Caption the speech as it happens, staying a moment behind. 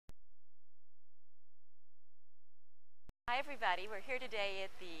everybody. We're here today at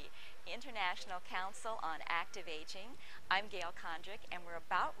the International Council on Active Aging. I'm Gail Condrick, and we're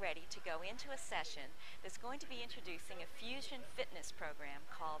about ready to go into a session that's going to be introducing a fusion fitness program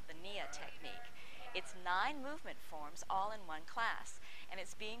called the NIA technique. It's 9 movement forms all in one class, and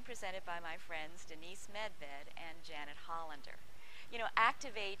it's being presented by my friends Denise Medved and Janet Hollander. You know,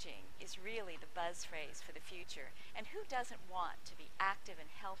 active aging is really the buzz phrase for the future, and who doesn't want to be active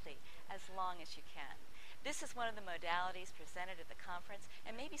and healthy as long as you can? This is one of the modalities presented at the conference,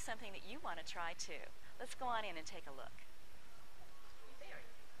 and maybe something that you want to try too. Let's go on in and take a look.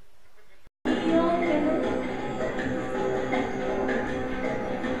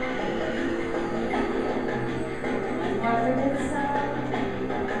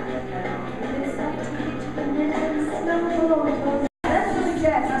 That's really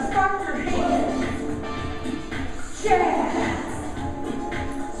jazz. Now start your hands. Jazz.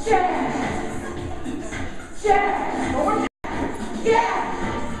 Jazz. Jazz. One more time. Yeah.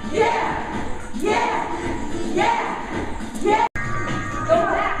 Yeah. Yeah. Yeah. Yeah. Go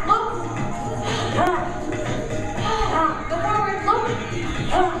back. Look. Go forward. Look.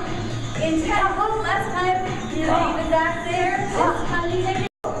 In 10. Look. Last time you leave it back there. This time you take it.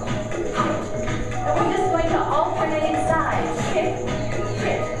 And we're just going to alternate sides. Kick.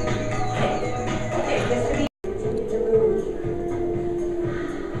 Kick. Kick. Kick. This would be.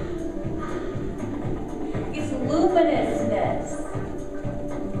 It's luminousness.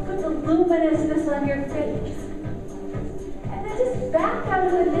 Put the luminousness on your face. And then just back out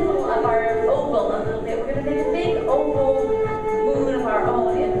of the middle of our oval a little bit. We're going to make a big oval movement of our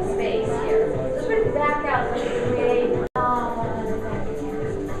own in the space here. So we're going to back out so we can create.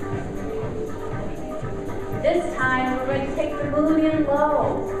 This time we're going to take the moon in low.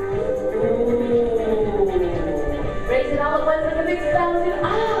 Raise it all at once with a big fountain.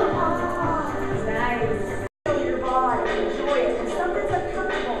 Nice. Feel your body, enjoy it. If something's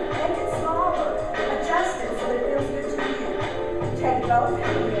uncomfortable, make it smaller. Adjust it so that it feels good to you. Take both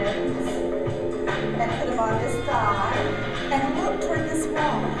hands and put them on this thigh and look toward this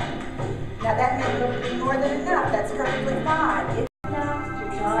wall. Now that may be more than enough. That's perfectly fine. If enough, your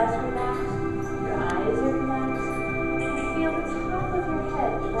jaws relaxed, your eyes are relaxed, and you feel the top of your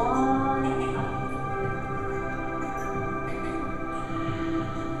head drawn up.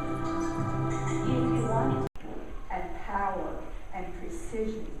 If you want and power and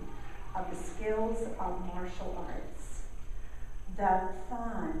precision of the skills of martial arts, the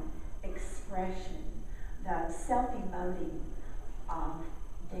fun, expression, the self-emoting